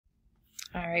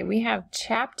All right, we have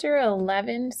Chapter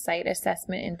 11, Site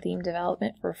Assessment and Theme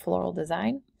Development for Floral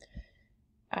Design.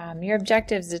 Your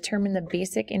objectives: determine the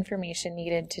basic information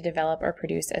needed to develop or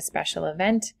produce a special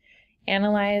event,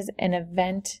 analyze an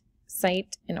event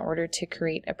site in order to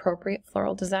create appropriate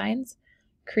floral designs,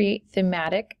 create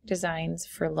thematic designs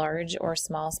for large or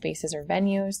small spaces or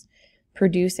venues,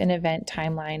 produce an event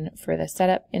timeline for the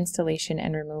setup, installation,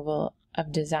 and removal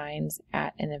of designs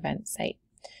at an event site.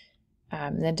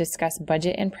 Then discuss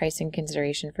budget and pricing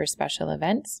consideration for special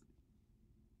events.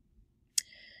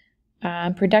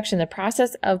 Production, the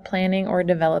process of planning or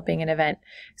developing an event.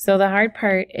 So the hard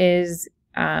part is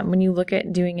when you look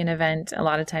at doing an event, a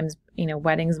lot of times,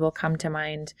 weddings will come to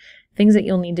mind. Things that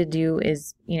you'll need to do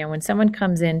is, when someone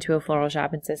comes into a floral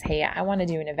shop and says, hey, I want to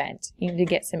do an event, you need to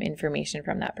get some information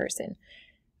from that person.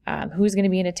 Who's going to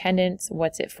be in attendance?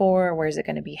 What's it for? Where is it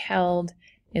going to be held?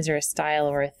 Is there a style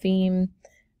or a theme?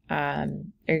 Are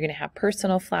you going to have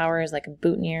personal flowers like a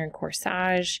boutonniere and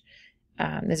corsage?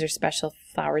 Is there special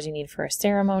flowers you need for a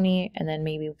ceremony? And then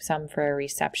maybe some for a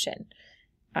reception.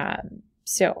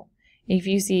 So if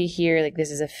you see here, like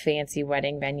this is a fancy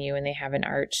wedding venue and they have an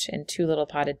arch and 2 little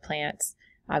potted plants,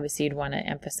 obviously you'd want to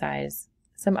emphasize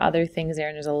some other things there,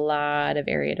 and there's a lot of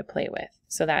area to play with.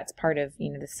 So that's part of,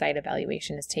 the site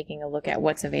evaluation, is taking a look at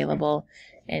what's available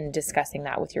and discussing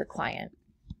that with your client.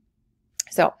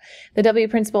 So the W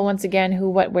principle, once again, who,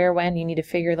 what, where, when, you need to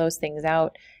figure those things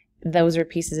out. Those are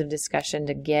pieces of discussion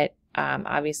to get.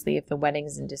 Obviously, if the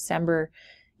wedding's in December,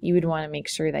 you would want to make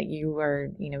sure that you are,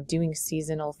 doing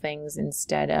seasonal things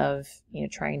instead of,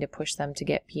 trying to push them to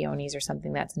get peonies or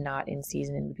something that's not in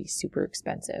season and would be super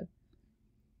expensive.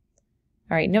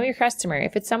 All right, know your customer.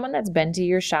 If it's someone that's been to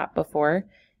your shop before,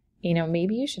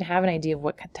 maybe you should have an idea of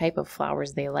what type of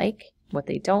flowers they like, what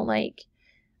they don't like.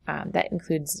 That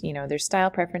includes, their style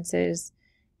preferences.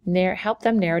 Help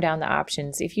them narrow down the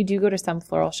options. If you do go to some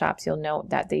floral shops, you'll note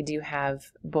that they do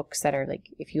have books that are like,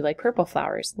 if you like purple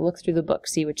flowers, look through the book,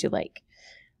 see what you like.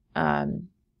 And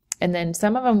then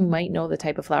some of them might know the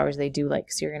type of flowers they do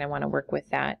like, so you're going to want to work with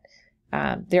that.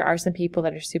 There are some people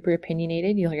that are super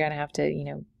opinionated. You're going to have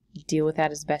to, deal with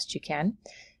that as best you can,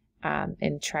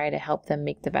 and try to help them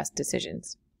make the best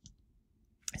decisions.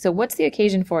 So what's the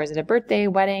occasion for? Is it a birthday,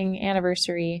 wedding,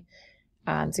 anniversary?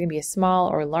 It's going to be a small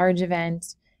or large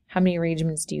event. How many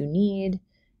arrangements do you need?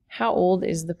 How old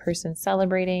is the person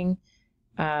celebrating?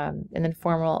 And then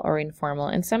formal or informal.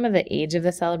 And some of the age of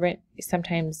the celebrant,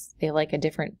 sometimes they like a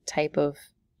different type of,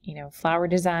 flower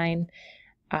design.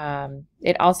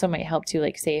 It also might help to,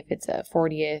 like, say if it's a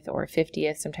 40th or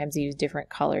 50th, sometimes they use different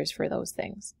colors for those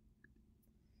things.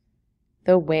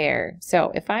 The where.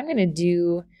 So if I'm going to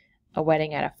do a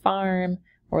wedding at a farm,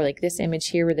 or like this image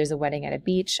here where there's a wedding at a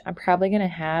beach, I'm probably going to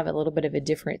have a little bit of a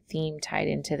different theme tied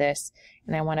into this,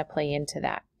 and I want to play into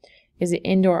that. Is it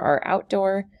indoor or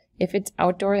outdoor? If it's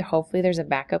outdoor, hopefully there's a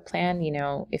backup plan.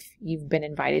 If you've been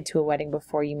invited to a wedding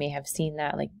before, you may have seen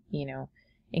that, like,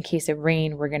 in case of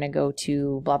rain, we're going to go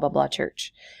to blah, blah, blah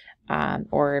church,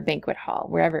 or a banquet hall,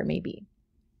 wherever it may be.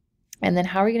 And then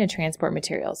how are we going to transport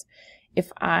materials?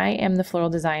 If I am the floral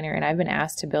designer and I've been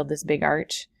asked to build this big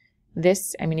arch,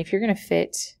 if you're going to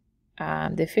fit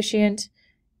the officiant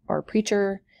or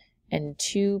preacher and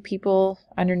 2 people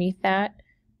underneath that,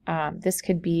 this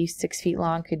could be 6 feet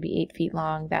long, could be 8 feet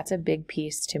long. That's a big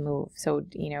piece to move. So,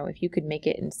 if you could make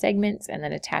it in segments and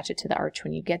then attach it to the arch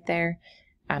when you get there,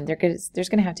 there's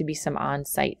going to have to be some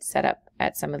on-site setup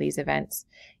at some of these events.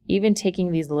 Even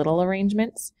taking these little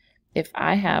arrangements, if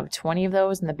I have 20 of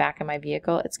those in the back of my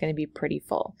vehicle, it's going to be pretty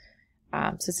full.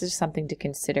 So this is something to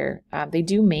consider. They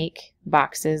do make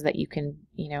boxes that you can,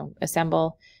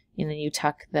 assemble, and then you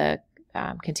tuck the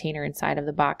container inside of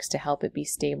the box to help it be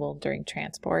stable during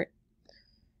transport.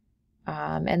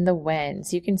 And the when.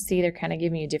 So you can see they're kind of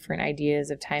giving you different ideas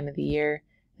of time of the year.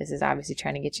 This is obviously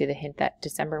trying to get you the hint that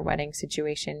December wedding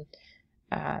situation,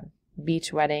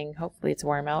 beach wedding, hopefully it's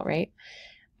warm out, right?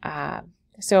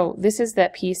 So this is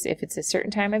that piece. If it's a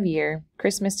certain time of year,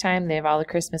 Christmas time, they have all the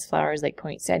Christmas flowers like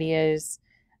poinsettias,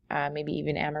 maybe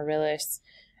even amaryllis.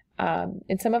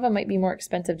 And some of them might be more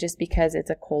expensive just because it's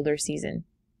a colder season.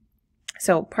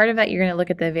 So part of that, you're going to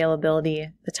look at the availability,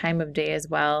 the time of day as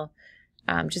well,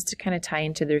 just to kind of tie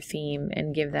into their theme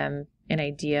and give them an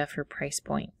idea for price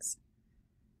points.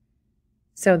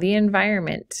 So the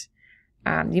environment,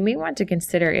 you may want to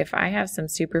consider, if I have some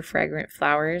super fragrant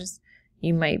flowers,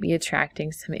 you might be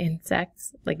attracting some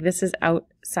insects. Like this is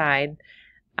outside.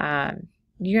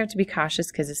 You have to be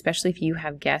cautious because especially if you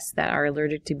have guests that are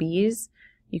allergic to bees,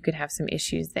 you could have some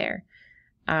issues there.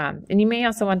 And you may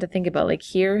also want to think about, like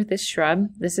here, this shrub,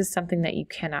 this is something that you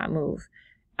cannot move.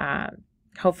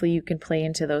 Hopefully you can play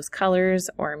into those colors,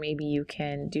 or maybe you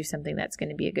can do something that's going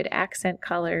to be a good accent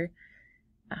color.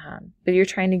 But you're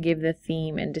trying to give the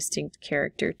theme and distinct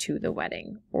character to the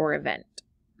wedding or event.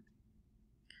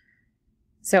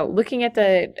 So looking at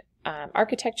the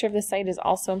architecture of the site is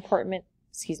also important.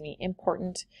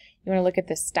 Important. You want to look at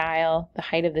the style. The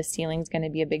height of the ceiling is going to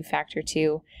be a big factor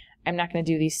too. I'm not going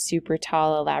to do these super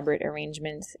tall, elaborate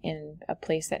arrangements in a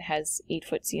place that has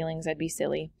 8-foot ceilings. That'd be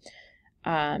silly.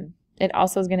 It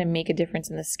also is going to make a difference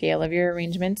in the scale of your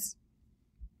arrangements.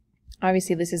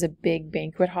 Obviously, this is a big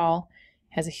banquet hall.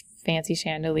 Has a fancy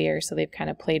chandelier, so they've kind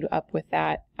of played up with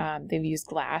that. They've used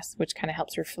glass, which kind of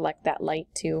helps reflect that light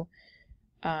too.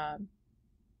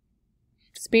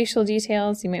 Spatial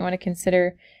details, you might want to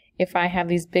consider if I have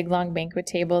these big long banquet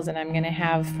tables and I'm going to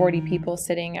have 40 people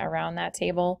sitting around that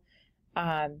table,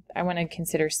 I want to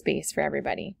consider space for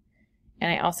everybody.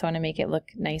 And I also want to make it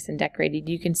look nice and decorated.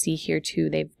 You can see here too,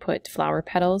 they've put flower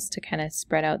petals to kind of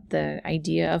spread out the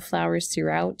idea of flowers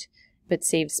throughout, but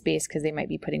save space because they might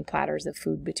be putting platters of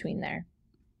food between there.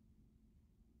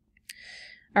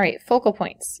 All right, focal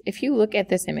points. If you look at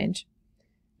this image,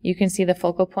 you can see the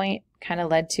focal point kind of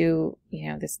led to,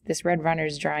 this red runner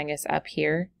is drawing us up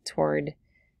here toward,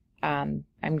 I'm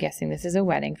guessing this is a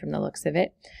wedding from the looks of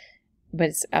it, but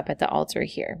it's up at the altar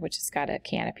here, which has got a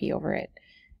canopy over it.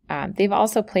 They've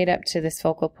also played up to this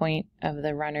focal point of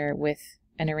the runner with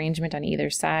an arrangement on either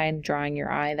side, drawing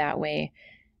your eye that way.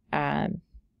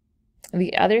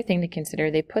 The other thing to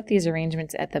consider, they put these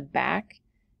arrangements at the back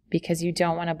because you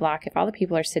don't want to block, if all the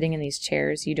people are sitting in these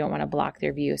chairs, you don't want to block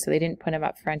their view. So they didn't put them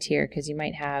up front here because you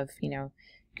might have,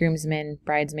 groomsmen,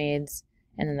 bridesmaids,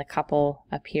 and then the couple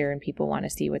up here and people want to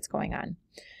see what's going on.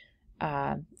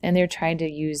 And they're trying to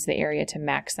use the area to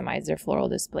maximize their floral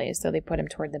displays. So they put them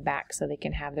toward the back so they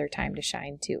can have their time to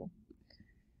shine too.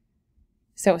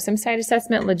 So some site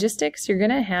assessment logistics, you're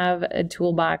going to have a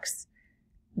toolbox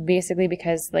basically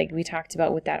because like we talked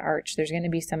about with that arch, there's going to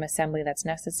be some assembly that's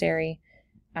necessary.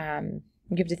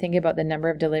 You have to think about the number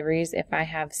of deliveries. If I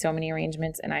have so many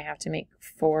arrangements and I have to make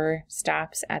 4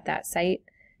 stops at that site,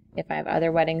 if I have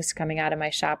other weddings coming out of my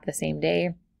shop the same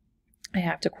day, I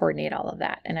have to coordinate all of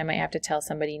that. And I might have to tell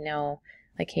somebody no,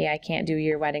 like, hey, I can't do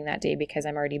your wedding that day because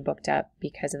I'm already booked up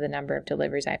because of the number of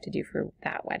deliveries I have to do for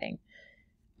that wedding.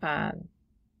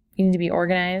 You need to be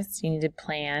organized. You need to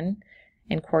plan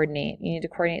and coordinate. You need to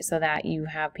coordinate so that you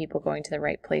have people going to the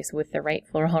right place with the right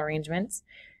floral arrangements.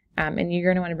 And you're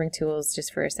going to want to bring tools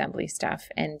just for assembly stuff.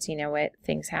 And you know what?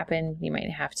 Things happen. You might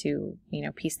have to,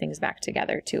 piece things back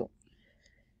together too.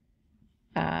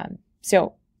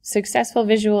 So successful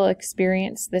visual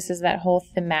experience. This is that whole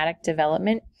thematic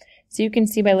development. So you can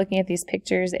see by looking at these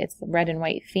pictures, it's the red and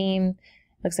white theme.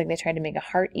 Looks like they tried to make a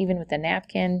heart even with the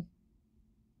napkin.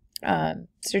 So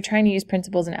they're trying to use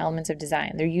principles and elements of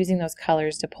design. They're using those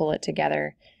colors to pull it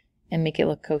together and make it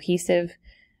look cohesive.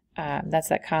 That's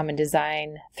that common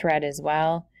design thread as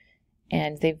well.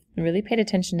 And they've really paid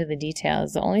attention to the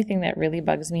details. The only thing that really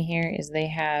bugs me here is they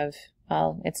have,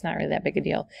 well, it's not really that big a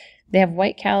deal. They have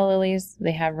white calla lilies.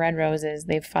 They have red roses.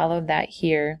 They've followed that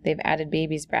here. They've added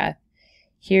baby's breath.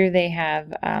 Here they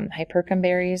have hypericum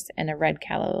berries and a red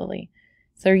calla lily.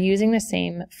 So they're using the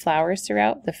same flowers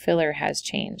throughout. The filler has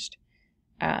changed.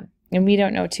 And we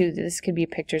don't know, too, that this could be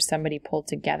pictures somebody pulled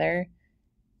together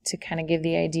to kind of give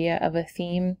the idea of a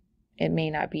theme. It may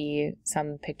not be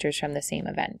some pictures from the same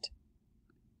event.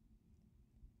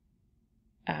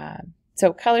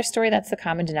 So color story, that's the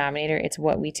common denominator. It's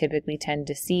what we typically tend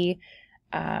to see.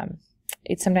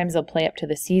 Sometimes they'll play up to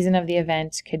the season of the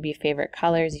event. Could be favorite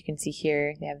colors. You can see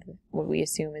here they have what we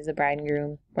assume is the bride and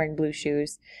groom wearing blue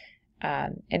shoes.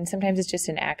 And sometimes it's just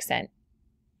an accent.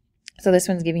 So this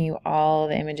one's giving you all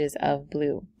the images of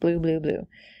blue, blue, blue, blue.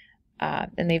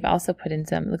 And they've also put in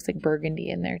some, it looks like burgundy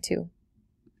in there too.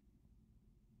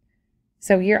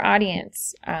 So your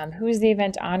audience, who is the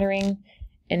event honoring?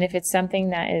 And if it's something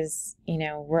that is,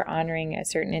 we're honoring a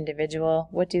certain individual,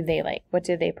 what do they like? What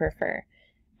do they prefer?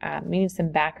 We need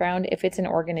some background. If it's an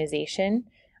organization,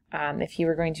 if you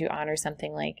were going to honor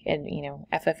something like an,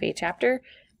 FFA chapter,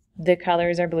 the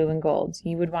colors are blue and gold.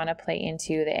 You would want to play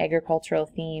into the agricultural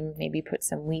theme, maybe put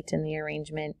some wheat in the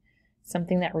arrangement,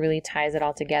 something that really ties it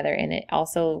all together. And it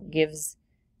also gives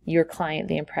your client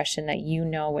the impression that you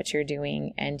know what you're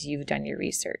doing and you've done your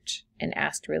research and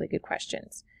asked really good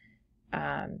questions.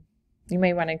 You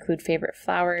may want to include favorite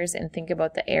flowers and think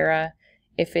about the era.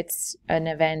 If it's an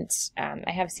event,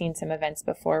 I have seen some events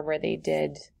before where they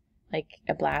did like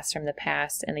a blast from the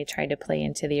past and they tried to play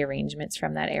into the arrangements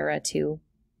from that era too.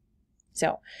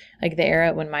 So like the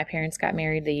era when my parents got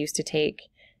married, they used to take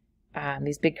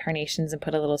these big carnations and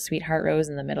put a little sweetheart rose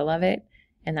in the middle of it.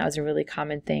 And that was a really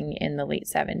common thing in the late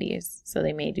 70s. So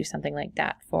they may do something like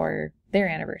that for their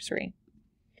anniversary.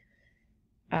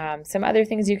 Some other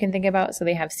things you can think about. So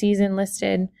they have season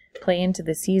listed. Play into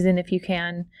the season if you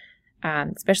can,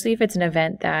 especially if it's an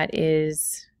event that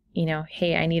is, you know,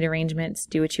 hey, I need arrangements,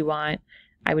 do what you want.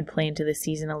 I would play into the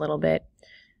season a little bit.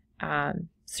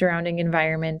 Surrounding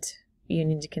environment, you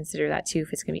need to consider that too,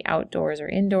 if it's going to be outdoors or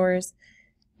indoors.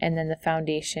 And then the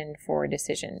foundation for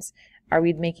decisions. Are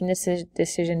we making this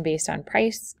decision based on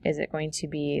price? Is it going to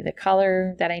be the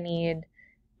color that I need?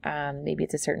 Maybe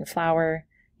it's a certain flower.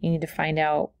 You need to find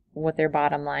out what their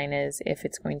bottom line is if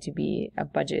it's going to be a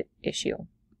budget issue.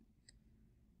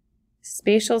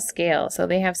 Spatial scale. So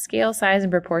they have scale, size,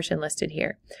 and proportion listed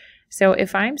here. So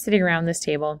if I'm sitting around this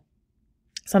table,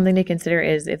 something to consider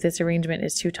is if this arrangement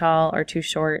is too tall or too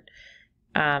short,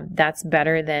 that's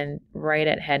better than right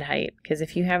at head height. Because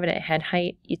if you have it at head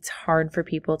height, it's hard for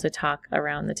people to talk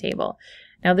around the table.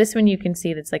 Now this one you can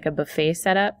see that's like a buffet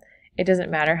setup. It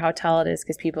doesn't matter how tall it is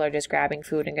because people are just grabbing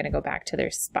food and going to go back to their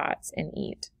spots and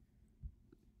eat.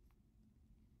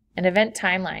 An event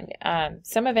timeline.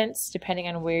 Some events, depending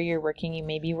on where you're working, you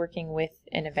may be working with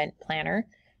an event planner.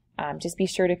 Just be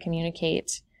sure to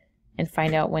communicate and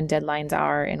find out when deadlines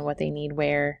are and what they need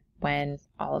where, when,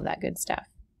 all of that good stuff.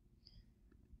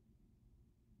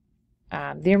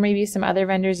 There may be some other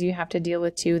vendors you have to deal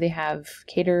with too. They have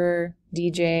caterer,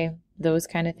 DJ, those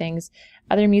kind of things.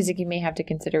 Other music you may have to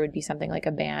consider would be something like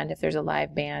a band. If there's a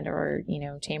live band or, you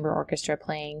know, chamber orchestra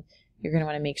playing, you're going to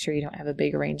want to make sure you don't have a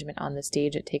big arrangement on the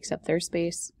stage that takes up their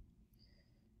space.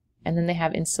 And then they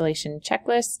have installation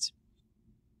checklist.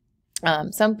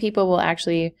 Some people will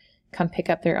actually come pick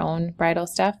up their own bridal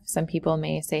stuff. Some people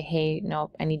may say, hey,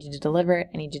 nope, I need you to deliver it.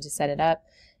 I need you to set it up.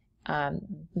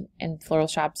 And floral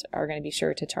shops are going to be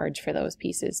sure to charge for those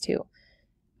pieces too.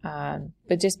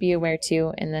 But just be aware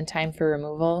too, and then time for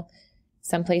removal.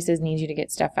 Some places need you to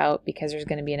get stuff out because there's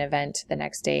going to be an event the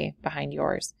next day behind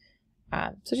yours.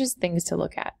 So just things to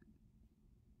look at.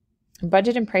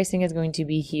 Budget and pricing is going to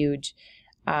be huge,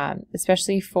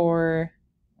 especially for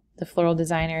the floral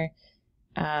designer.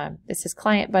 This is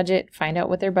client budget. Find out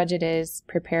what their budget is.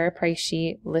 Prepare a price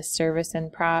sheet. List service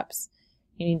and props.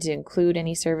 You need to include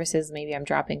any services. Maybe I'm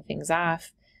dropping things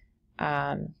off.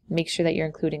 Make sure that you're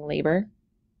including labor.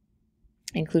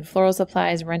 Include floral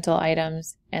supplies, rental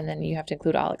items, and then you have to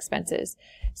include all expenses.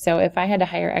 So if I had to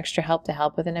hire extra help to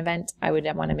help with an event, I would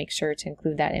want to make sure to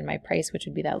include that in my price, which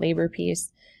would be that labor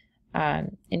piece.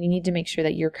 And you need to make sure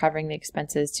that you're covering the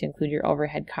expenses to include your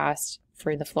overhead cost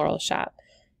for the floral shop.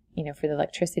 You know, for the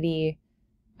electricity,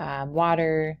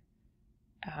 water,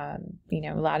 you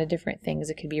know, a lot of different things.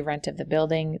 It could be rent of the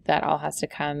building. That all has to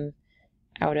come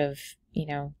out of, you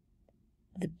know,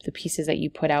 the pieces that you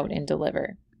put out and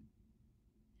deliver.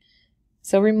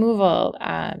 So removal,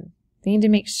 you need to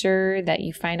make sure that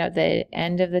you find out the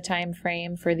end of the time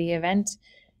frame for the event.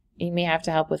 You may have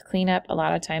to help with cleanup. A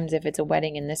lot of times if it's a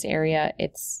wedding in this area,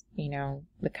 it's, you know,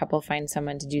 the couple finds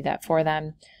someone to do that for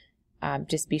them.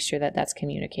 Just be sure that that's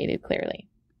communicated clearly.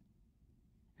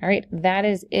 All right, that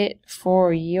is it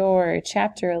for your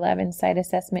Chapter 11 Site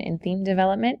Assessment and Theme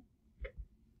Development.